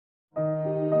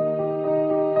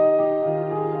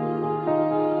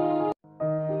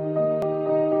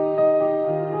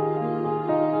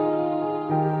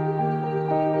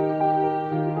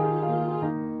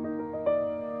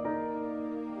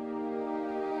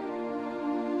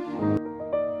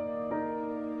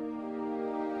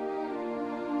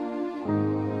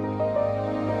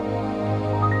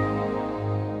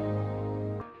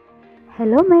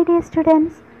Hello my dear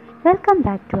students, welcome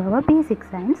back to our basic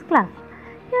science class.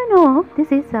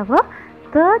 This is our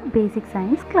third basic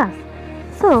science class.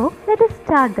 So let us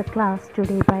start the class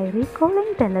today by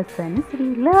recalling the lessons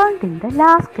we learned in the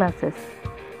last classes.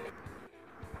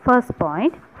 First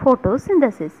point,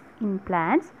 photosynthesis. In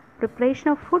plants, preparation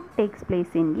of food takes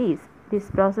place in leaves.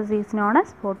 This process is known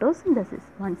as photosynthesis.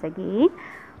 Once again,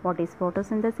 what is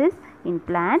photosynthesis? In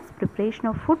plants, preparation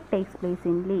of food takes place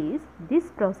in leaves.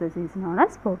 This process is known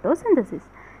as photosynthesis.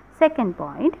 Second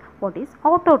point, what is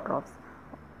autotrophs?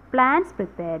 Plants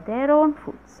prepare their own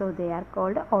food, so they are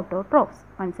called autotrophs.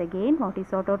 Once again, what is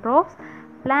autotrophs?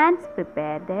 Plants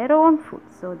prepare their own food,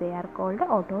 so they are called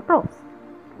autotrophs.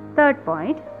 Third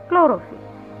point, chlorophyll.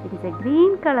 It is a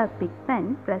green color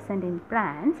pigment present in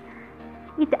plants.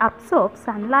 It absorbs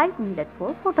sunlight needed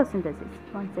for photosynthesis.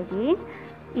 Once again,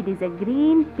 it is a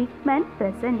green pigment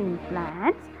present in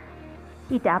plants.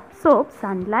 It absorbs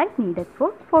sunlight needed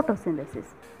for photosynthesis.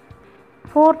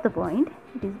 Fourth point,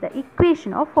 it is the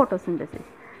equation of photosynthesis.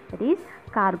 That is,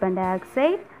 carbon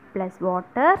dioxide plus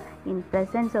water in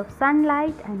presence of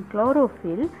sunlight and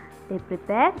chlorophyll, they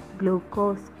prepare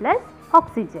glucose plus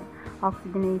oxygen.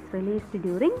 Oxygen is released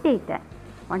during daytime.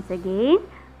 Once again,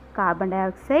 carbon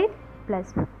dioxide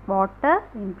plus water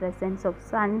in presence of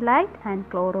sunlight and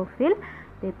chlorophyll,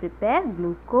 they prepare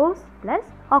glucose plus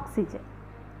oxygen.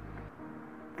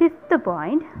 Fifth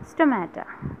point, stomata.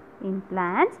 In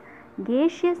plants,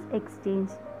 gaseous exchange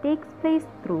takes place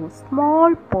through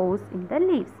small pores in the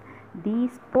leaves.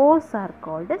 These pores are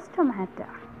called stomata.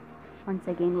 Once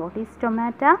again, what is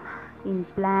stomata? In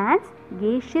plants,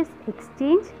 gaseous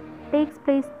exchange takes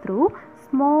place through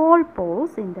small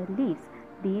pores in the leaves.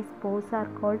 These pores are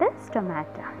called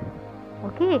stomata.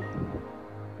 Okay.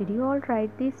 Did you all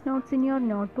write these notes in your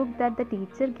notebook that the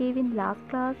teacher gave in last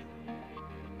class?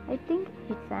 I think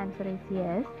its answer is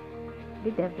yes.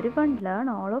 Did everyone learn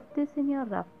all of this in your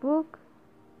rough book?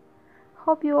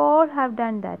 Hope you all have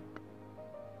done that.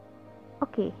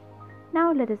 Okay,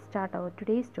 now let us start our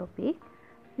today's topic.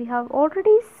 We have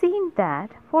already seen that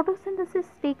photosynthesis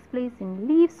takes place in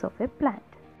leaves of a plant.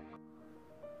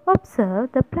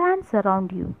 Observe the plants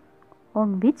around you.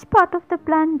 On which part of the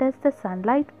plant does the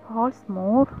sunlight falls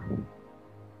more?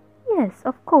 Yes,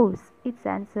 of course, its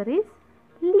answer is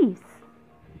leaves.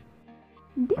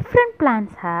 Different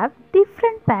plants have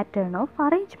different pattern of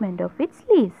arrangement of its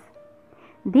leaves.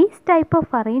 This type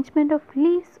of arrangement of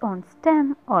leaves on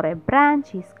stem or a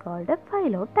branch is called a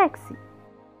phyllotaxy.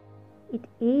 It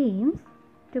aims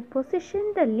to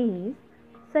position the leaves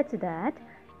such that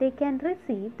they can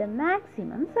receive the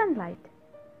maximum sunlight.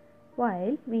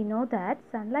 While we know that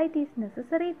sunlight is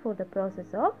necessary for the process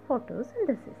of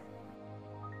photosynthesis.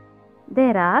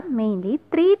 There are mainly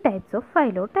three types of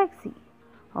phyllotaxy: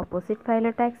 opposite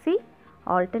phyllotaxy,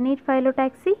 alternate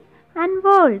phyllotaxy, and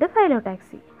whorled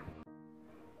phyllotaxy.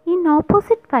 In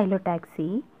opposite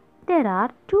phyllotaxy, there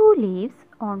are two leaves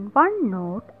on one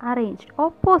node arranged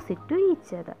opposite to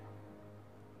each other.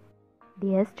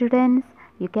 Dear students,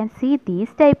 you can see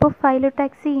these type of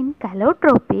phyllotaxy in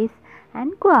Calotropis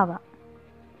and guava.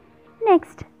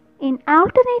 Next, in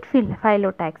alternate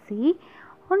phyllotaxy,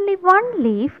 only one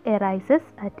leaf arises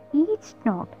at each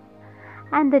node,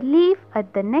 and the leaf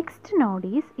at the next node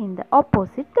is in the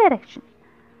opposite direction.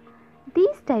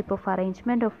 This type of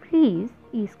arrangement of leaves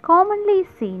is commonly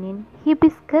seen in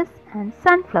hibiscus and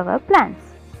sunflower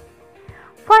plants.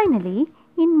 Finally,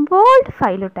 in whorled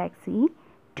phyllotaxy,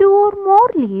 two or more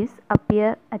leaves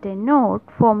appear at a node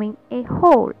forming a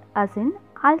whole, as in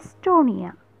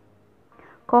Alstonia,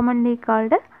 commonly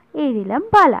called Edilum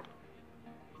bala.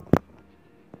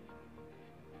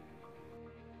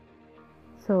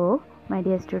 So, my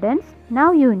dear students,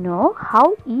 now you know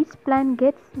how each plant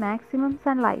gets maximum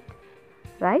sunlight,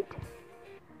 right?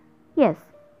 Yes,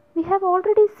 we have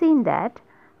already seen that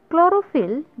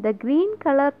chlorophyll, the green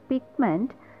color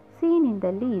pigment seen in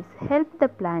the leaves, help the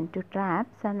plant to trap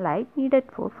sunlight needed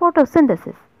for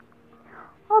photosynthesis.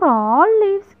 Are all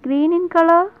leaves green in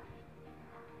color?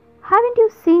 Haven't you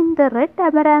seen the red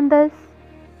amaranthus?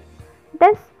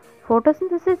 Does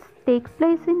photosynthesis take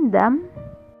place in them?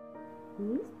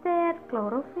 Is there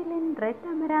chlorophyll in red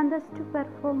amaranthus to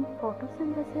perform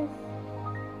photosynthesis?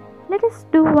 Let us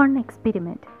do one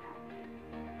experiment.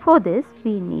 For this,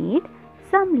 we need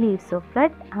some leaves of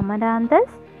red amaranthus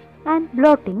and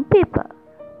blotting paper.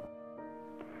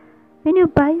 When you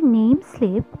buy name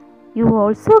slip, you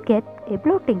also get a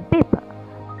blotting paper.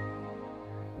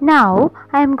 Now,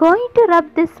 I am going to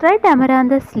rub this red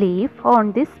amaranthus leaf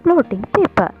on this blotting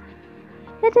paper.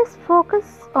 Let us focus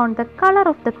on the color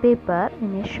of the paper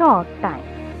in a short time.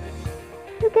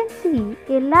 you can see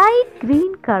a light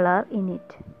green color in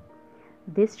it.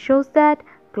 This shows that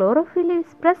chlorophyll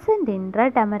is present in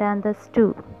red amaranthus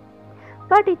too.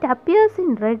 But it appears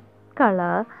in red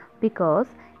color because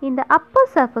in the upper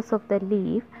surface of the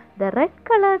leaf, the red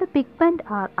colored pigment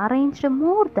are arranged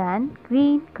more than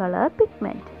green color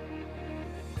pigment.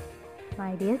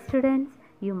 My dear students,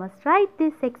 you must write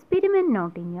this experiment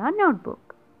note in your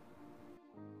notebook.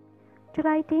 To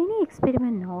write any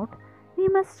experiment note, we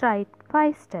must write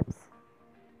 5 steps.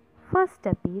 First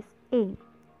step is A.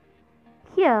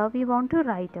 Here we want to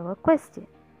write our question.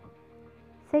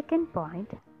 Second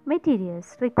point,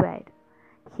 materials required.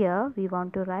 Here we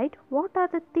want to write what are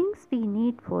the things we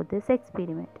need for this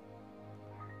experiment.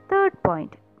 Third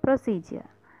point, procedure.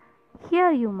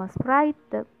 Here you must write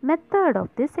the method of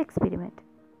this experiment.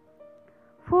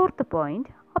 Fourth point,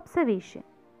 observation.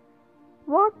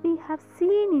 What we have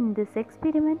seen in this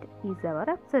experiment is our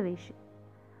observation.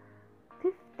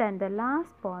 Fifth and the last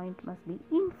point must be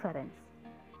inference.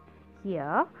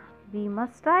 Here we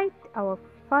must write our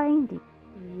finding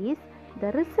is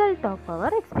the result of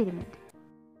our experiment.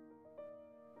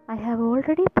 I have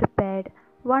already prepared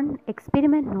one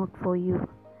experiment note for you.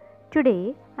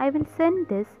 Today I will send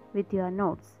this with your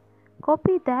notes.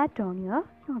 Copy that on your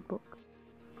notebook.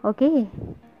 Okay.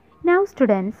 Now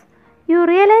students, you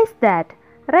realize that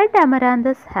red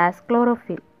amaranthus has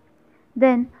chlorophyll.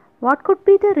 Then what could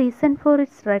be the reason for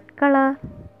its red color?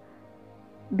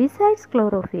 Besides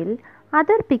chlorophyll,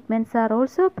 other pigments are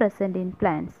also present in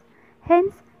plants.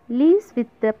 Hence, leaves with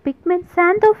the pigment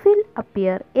xanthophyll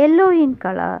appear yellow in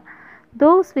color,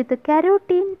 those with the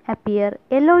carotene appear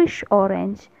yellowish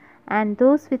orange, and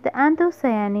those with the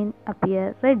anthocyanin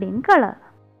appear red in color.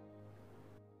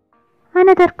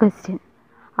 Another question.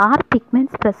 Are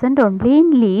pigments present only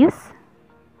in leaves?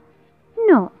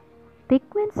 No.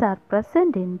 Pigments are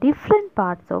present in different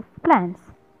parts of plants.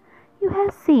 You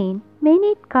have seen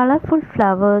many colorful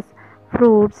flowers,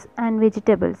 fruits and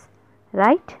vegetables,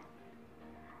 right?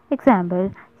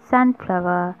 Example,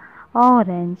 sunflower,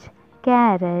 orange,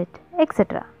 carrot,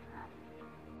 etc.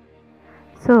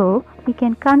 So, we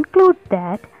can conclude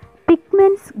that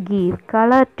pigments give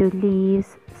color to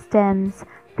leaves, stems,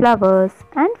 flowers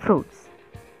and fruits.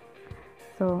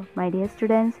 So, my dear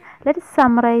students, let us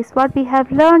summarize what we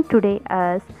have learned today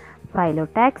as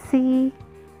phyllotaxy,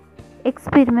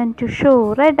 experiment to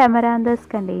show red amaranthus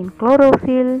contain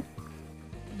chlorophyll,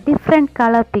 different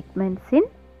color pigments in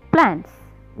plants.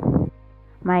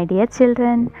 My dear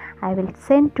children, I will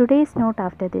send today's note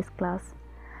after this class.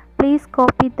 Please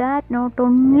copy that note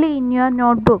only in your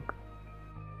notebook.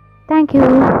 Thank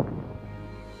you.